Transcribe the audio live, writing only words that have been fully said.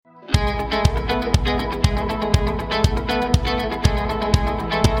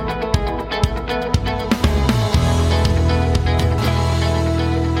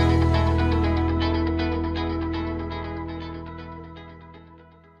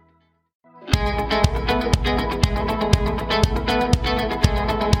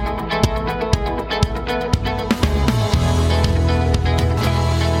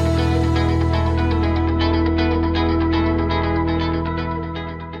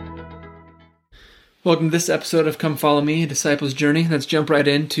Welcome to this episode of Come Follow Me, A Disciple's Journey. Let's jump right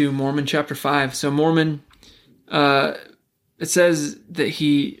into Mormon chapter 5. So Mormon, it says that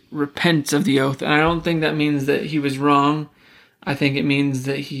he repents of the oath, and I don't think that means that he was wrong. I think it means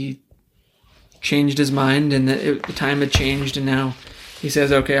that he changed his mind and that the time had changed, and now he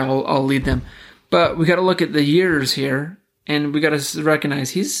says, okay, I'll lead them. But we got to look at the years here, and we got to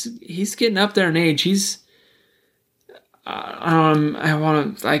recognize he's getting up there in age. He's I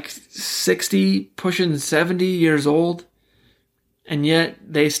want to like 60, pushing 70 years old, and yet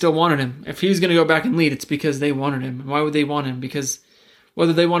they still wanted him. If he's going to go back and lead, it's because they wanted him. And why would they want him? Because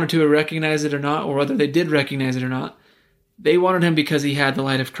whether they wanted to recognize it or not, or whether they did recognize it or not, they wanted him because he had the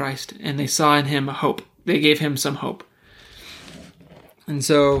light of Christ, and they saw in him a hope. They gave him some hope. And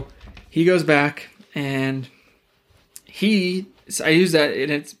so he goes back, and he was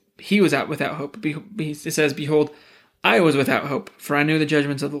out without hope. It says, behold, I was without hope, for I knew the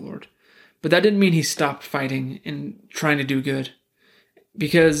judgments of the Lord. But that didn't mean he stopped fighting and trying to do good.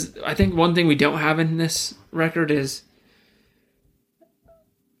 Because I think one thing we don't have in this record is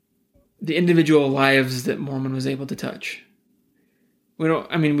the individual lives that Mormon was able to touch.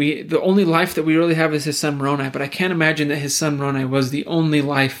 The only life that we really have is his son Moroni, but I can't imagine that his son Moroni was the only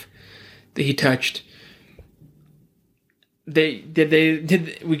life that he touched. We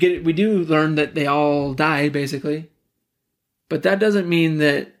do learn that they all died, basically. But that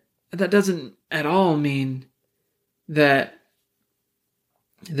doesn't at all mean that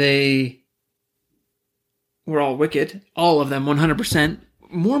they were all wicked. All of them, 100%.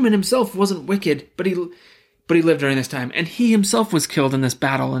 Mormon himself wasn't wicked, but he lived during this time, and he himself was killed in this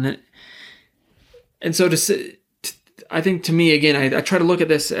battle. And so I think, to me, again, I try to look at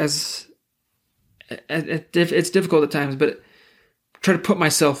this as it's difficult at times, but try to put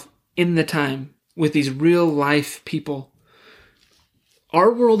myself in the time with these real life people.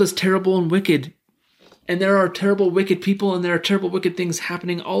 Our world is terrible and wicked, and there are terrible, wicked people, and there are terrible, wicked things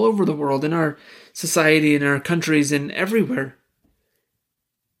happening all over the world, in our society, in our countries, and everywhere.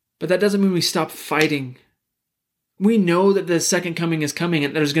 But that doesn't mean we stop fighting. We know that the second coming is coming,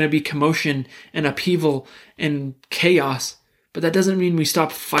 and there's going to be commotion and upheaval and chaos, but that doesn't mean we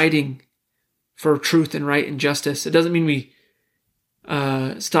stop fighting for truth and right and justice. It doesn't mean we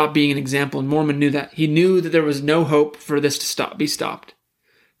stop being an example, and Mormon knew that. He knew that there was no hope for this to be stopped.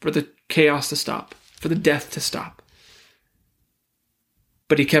 For the chaos to stop, for the death to stop.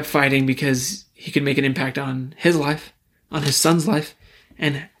 But he kept fighting because he could make an impact on his life, on his son's life,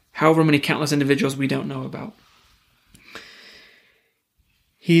 and however many countless individuals we don't know about.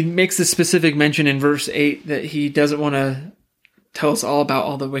 He makes the specific mention in verse 8 that he doesn't want to tell us all about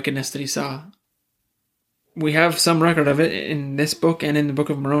all the wickedness that he saw. We have some record of it in this book and in the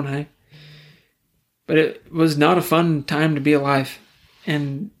book of Moroni. But it was not a fun time to be alive.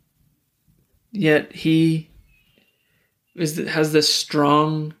 And yet he has this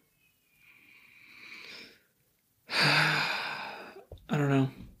strong,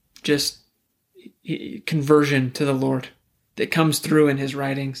 conversion to the Lord that comes through in his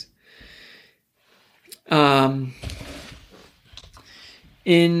writings. In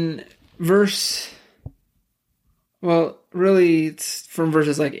verse, it's from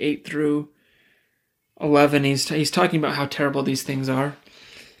verses like 8 through 11, he's talking about how terrible these things are.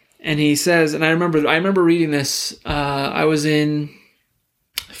 And he says, and I remember reading this, I was in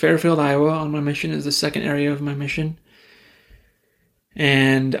Fairfield, Iowa on my mission. Is the second area of my mission.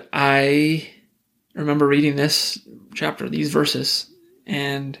 And I remember reading this chapter, these verses,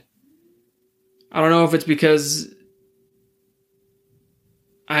 and I don't know if it's because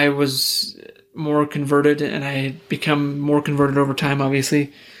I was more converted and I had become more converted over time,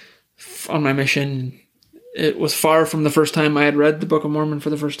 obviously, on my mission. It was far from the first time I had read the Book of Mormon for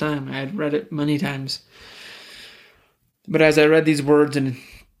the first time. I had read it many times. But as I read these words, and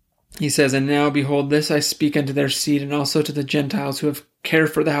he says, and now behold, this I speak unto their seed, and also to the Gentiles who have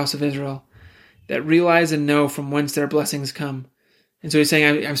cared for the house of Israel, that realize and know from whence their blessings come. And so he's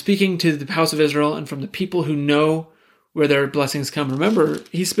saying, I'm speaking to the house of Israel and from the people who know where their blessings come. Remember,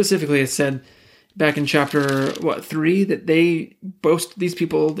 he specifically has said back in chapter 3 that these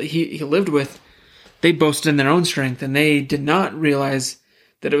people that he lived with, they boasted in their own strength, and they did not realize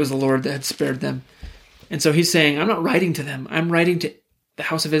that it was the Lord that had spared them. And so he's saying, I'm not writing to them. I'm writing to the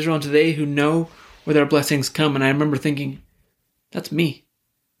house of Israel and to they who know where their blessings come. And I remember thinking, that's me.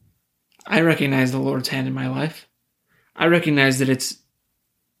 I recognize the Lord's hand in my life. I recognize that it's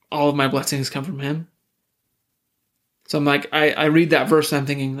all of my blessings come from him. So I'm like, I read that verse and I'm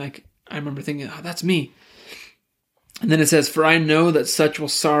thinking, like, I remember thinking, oh, that's me. And then it says, for I know that such will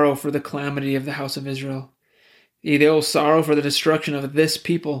sorrow for the calamity of the house of Israel. They will sorrow for the destruction of this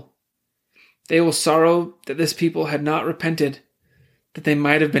people. They will sorrow that this people had not repented, that they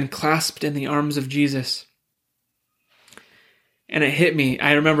might have been clasped in the arms of Jesus. And it hit me.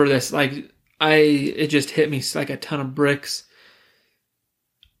 I remember this, it just hit me like a ton of bricks.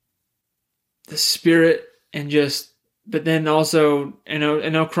 The Spirit but then also, I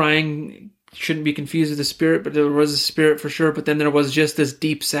know crying shouldn't be confused with the Spirit, but there was a Spirit for sure. But then there was just this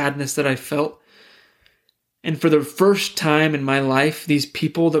deep sadness that I felt. And for the first time in my life, these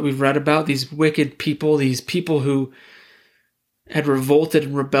people that we've read about, these wicked people, these people who had revolted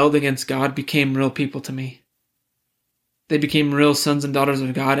and rebelled against God, became real people to me. They became real sons and daughters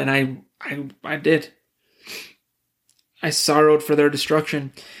of God, and I did. I sorrowed for their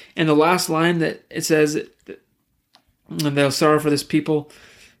destruction. And the last line that it says, they'll sorrow for this people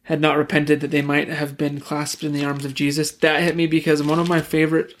had not repented, that they might have been clasped in the arms of Jesus. That hit me because one of my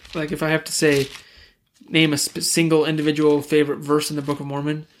favorite, if I have to name a single individual favorite verse in the Book of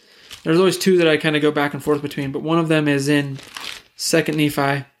Mormon, there's always two that I kind of go back and forth between, but one of them is in 2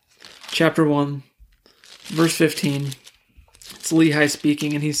 Nephi, chapter 1, verse 15. It's Lehi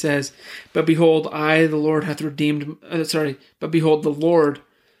speaking, and he says, But behold, the Lord hath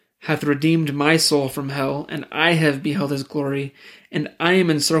redeemed my soul from hell, and I have beheld his glory, and I am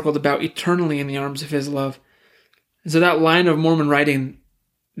encircled about eternally in the arms of his love. And so that line of Mormon writing,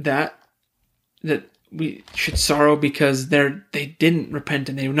 that we should sorrow because they didn't repent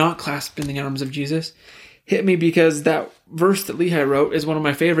and they were not clasped in the arms of Jesus, hit me because that verse that Lehi wrote is one of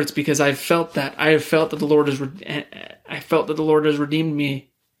my favorites, because I have felt that the Lord has redeemed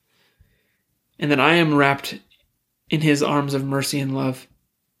me, and that I am wrapped in his arms of mercy and love.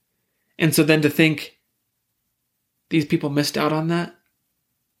 And so then to think these people missed out on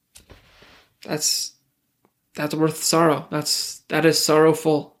that's worth sorrow. That is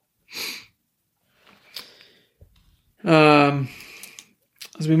sorrowful. As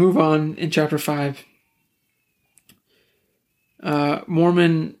we move on in chapter 5,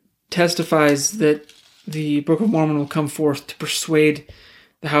 Mormon testifies that the Book of Mormon will come forth to persuade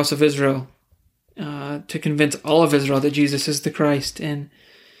the house of Israel, to convince all of Israel that Jesus is the Christ. And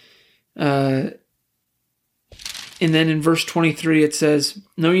then in verse 23 it says,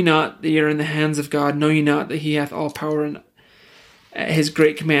 Know ye not that ye are in the hands of God? Know ye not that he hath all power, and at his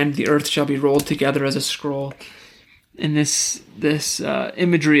great command the earth shall be rolled together as a scroll? And this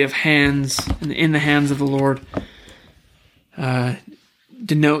imagery of hands in the hands of the Lord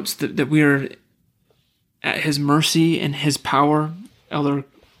denotes that we are at his mercy and his power. Elder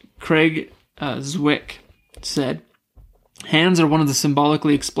Craig Zwick said, Hands are one of the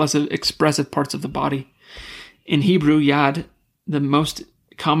symbolically expressive parts of the body. In Hebrew, yad, the most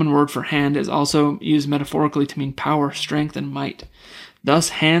common word for hand, is also used metaphorically to mean power, strength, and might. Thus,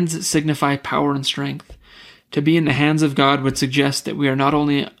 hands signify power and strength. To be in the hands of God would suggest that we are not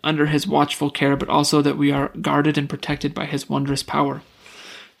only under his watchful care, but also that we are guarded and protected by his wondrous power.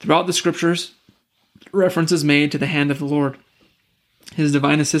 Throughout the scriptures, reference is made to the hand of the Lord. His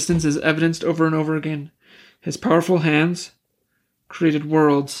divine assistance is evidenced over and over again. His powerful hands created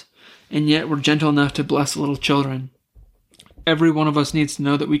worlds, and yet were gentle enough to bless little children. Every one of us needs to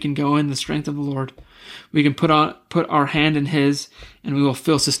know that we can go in the strength of the Lord. We can put our hand in his, and we will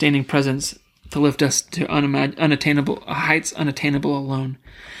feel sustaining presence to lift us to unattainable heights unattainable alone.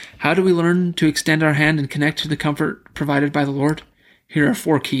 How do we learn to extend our hand and connect to the comfort provided by the Lord? Here are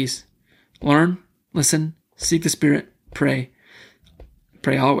 4 keys. Learn, listen, seek the Spirit, pray.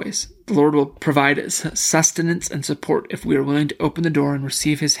 Pray always. The Lord will provide sustenance and support if we are willing to open the door and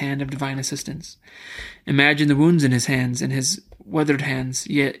receive his hand of divine assistance. Imagine the wounds in his hands and his weathered hands,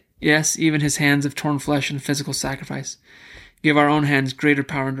 yet, yes, even his hands of torn flesh and physical sacrifice. Give our own hands greater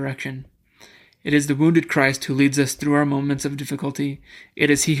power and direction. It is the wounded Christ who leads us through our moments of difficulty. It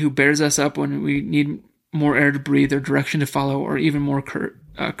is he who bears us up when we need more air to breathe or direction to follow or even more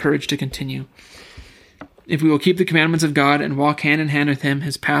courage to continue. If we will keep the commandments of God and walk hand in hand with him,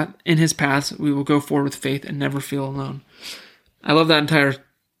 in his paths, we will go forward with faith and never feel alone. I love that entire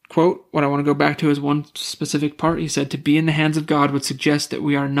quote. What I want to go back to is one specific part. He said, to be in the hands of God would suggest that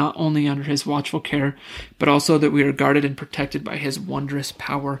we are not only under his watchful care, but also that we are guarded and protected by his wondrous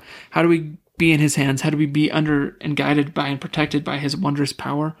power. How do we be in his hands? How do we be under and guided by and protected by his wondrous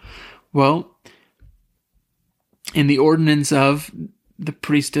power? Well, in the ordinance of the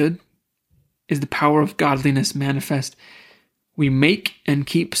priesthood is the power of godliness manifest. We make and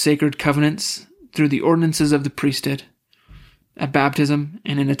keep sacred covenants through the ordinances of the priesthood, at baptism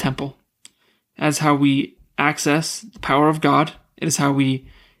and in a temple. As how we access the power of God. It is how we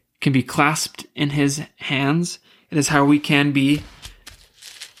can be clasped in his hands. It is how we can be,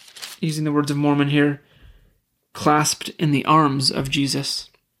 using the words of Mormon here, clasped in the arms of Jesus.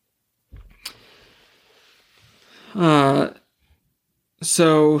 So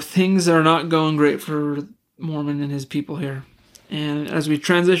things are not going great for Mormon and his people here. And as we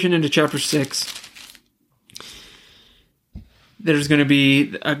transition into chapter 6, there's going to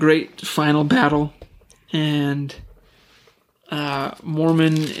be a great final battle, and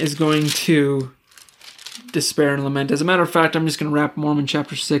Mormon is going to despair and lament. As a matter of fact, I'm just going to wrap Mormon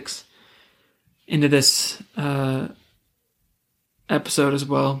chapter 6 into this episode as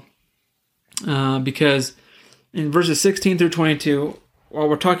well, because in verses 16 through 22, while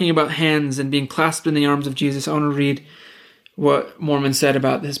we're talking about hands and being clasped in the arms of Jesus, I want to read what Mormon said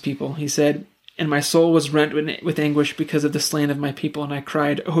about his people. He said, "And my soul was rent with anguish because of the slain of my people, and I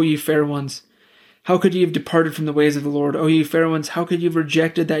cried, O ye fair ones, how could ye have departed from the ways of the Lord? O ye fair ones, how could ye have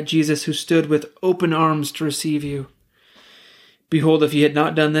rejected that Jesus who stood with open arms to receive you? Behold, if ye had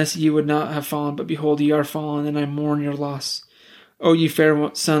not done this, ye would not have fallen, but behold, ye are fallen, and I mourn your loss. O ye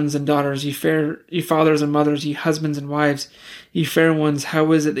fair sons and daughters, ye fathers and mothers, ye husbands and wives, ye fair ones,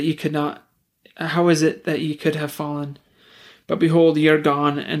 how is it that ye could have fallen? But behold, ye are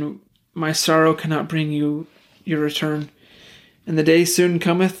gone, and my sorrow cannot bring you your return. And the day soon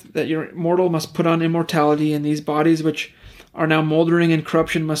cometh that your mortal must put on immortality, and these bodies which are now mouldering in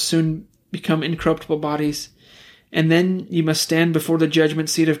corruption must soon become incorruptible bodies. And then ye must stand before the judgment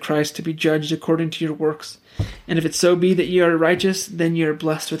seat of Christ to be judged according to your works. And if it so be that ye are righteous, then ye are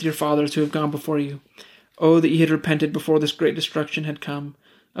blessed with your fathers who have gone before you. Oh, that ye had repented before this great destruction had come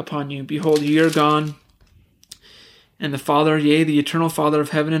upon you. Behold, ye are gone, and the Father, yea, the eternal Father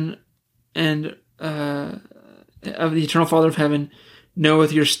of heaven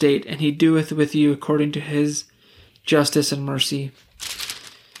knoweth your state, and he doeth with you according to his justice and mercy."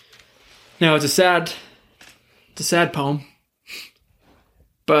 Now, it's a sad poem,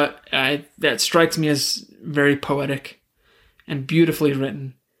 but that strikes me as very poetic and beautifully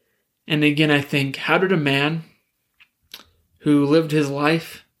written. And again, I think, how did a man who lived his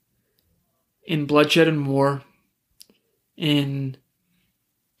life in bloodshed and war, in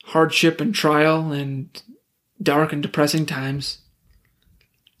hardship and trial and dark and depressing times,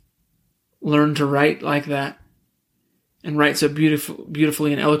 learn to write like that, and write so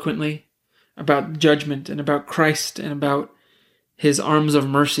beautifully and eloquently about judgment and about Christ and about his arms of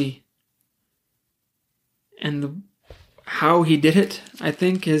mercy? And how he did it, I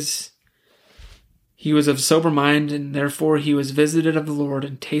think, is he was of sober mind, and therefore he was visited of the Lord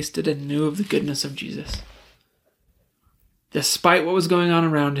and tasted and knew of the goodness of Jesus. Despite what was going on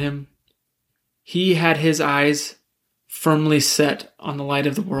around him, he had his eyes firmly set on the light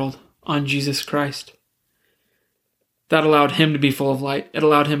of the world, on Jesus Christ. That allowed him to be full of light. It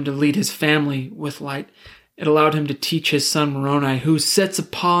allowed him to lead his family with light. It allowed him to teach his son Moroni, who sits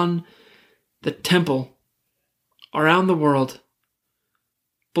upon the temple around the world,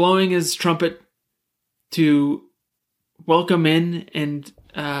 blowing his trumpet to welcome in and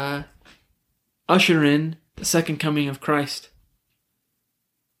usher in the second coming of Christ.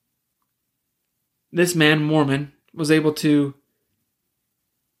 This man, Mormon, was able to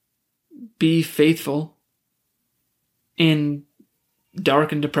be faithful in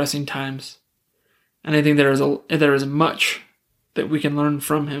dark and depressing times. And I think there is much that we can learn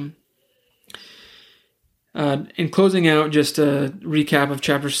from him. In closing out, just a recap of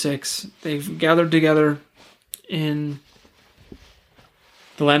chapter 6. They've gathered together in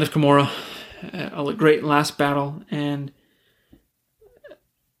the land of Cumorah, a great last battle, and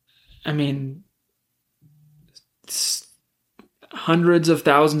I mean, hundreds of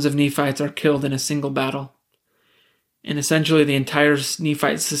thousands of Nephites are killed in a single battle. And essentially the entire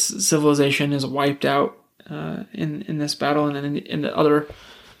Nephite civilization is wiped out in this battle and in the other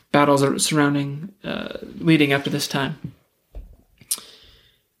battles surrounding, leading up to this time.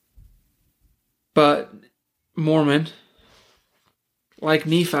 But Mormon, like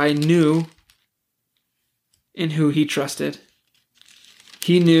Nephi, knew in who he trusted.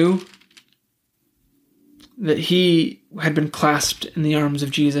 He knew that he had been clasped in the arms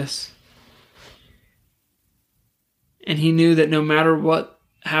of Jesus. And he knew that no matter what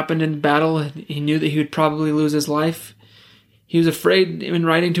happened in battle, he knew that he would probably lose his life. He was afraid, in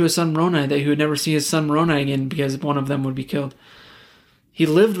writing to his son Moroni, that he would never see his son Moroni again because one of them would be killed. He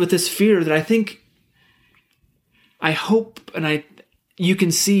lived with this fear that I hope, you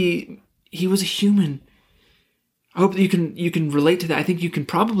can see he was a human. I hope that you can relate to that. I think you can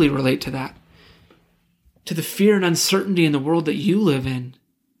probably relate to that. To the fear and uncertainty in the world that you live in,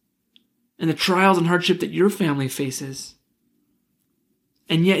 and the trials and hardship that your family faces.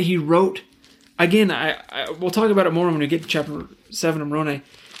 And yet he wrote, again, we'll talk about it more when we get to chapter 7 of Moroni.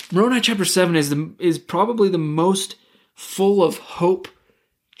 Moroni chapter 7 is probably the most full of hope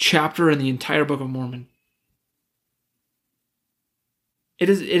chapter in the entire Book of Mormon. It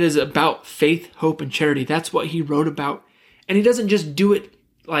is about faith, hope, and charity. That's what he wrote about. And he doesn't just do it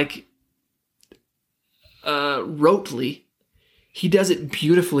like rotely. He does it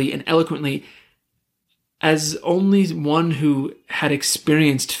beautifully and eloquently, as only one who had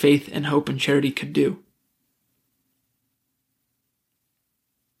experienced faith and hope and charity could do.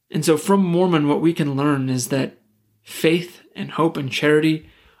 And so from Mormon, what we can learn is that faith and hope and charity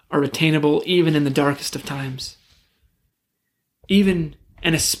are attainable even in the darkest of times. Even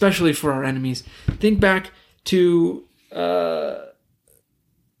and especially for our enemies. Think back to, I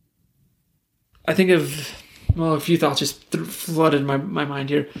think of, a few thoughts just flooded my mind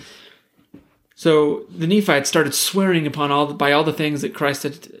here. So the Nephites started swearing upon by all the things that Christ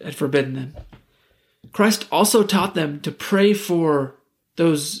had forbidden them. Christ also taught them to pray for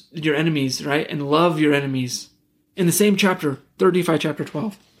your enemies, right? And love your enemies. In the same chapter, 3rd Nephi chapter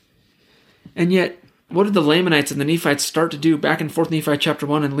 12. And yet, what did the Lamanites and the Nephites start to do back in 4th Nephi chapter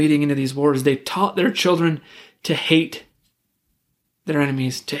 1 and leading into these wars? They taught their children to hate their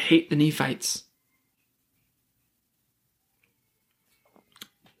enemies, to hate the Nephites.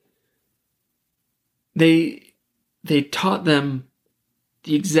 They taught them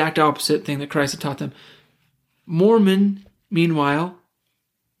the exact opposite thing that Christ had taught them. Mormon, meanwhile,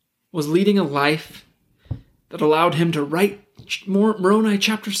 was leading a life that allowed him to write Moroni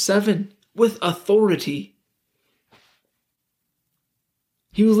chapter 7 with authority.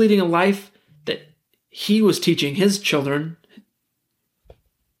 He was leading a life that he was teaching his children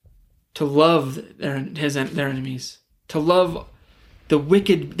to love their enemies, to love their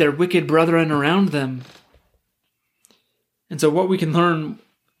wicked brethren around them. And so what we can learn,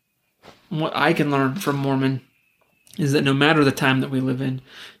 what I can learn from Mormon, is that no matter the time that we live in,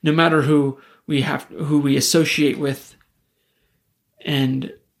 no matter who we associate with,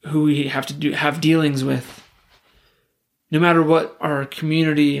 and who we have dealings with, no matter what our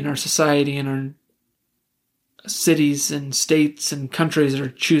community and our society and our cities and states and countries are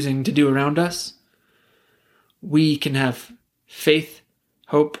choosing to do around us, we can have faith,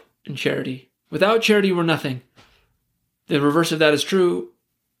 hope, and charity. Without charity, we're nothing. The reverse of that is true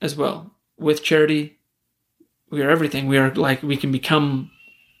as well. With charity, we are everything. We can become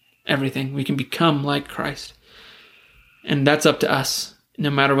everything. We can become like Christ. And that's up to us, no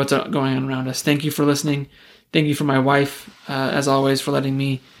matter what's going on around us. Thank you for listening. Thank you for my wife, as always, for letting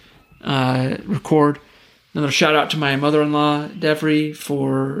me record. Another shout out to my mother-in-law, Devry,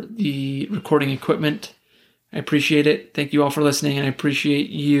 for the recording equipment. I appreciate it. Thank you all for listening, and I appreciate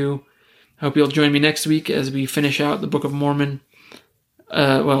you. I hope you'll join me next week as we finish out the Book of Mormon.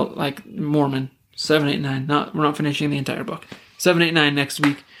 Mormon, 7, 8, 9. We're not finishing the entire book. 7, 8, 9 next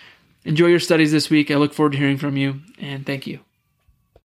week. Enjoy your studies this week. I look forward to hearing from you, and thank you.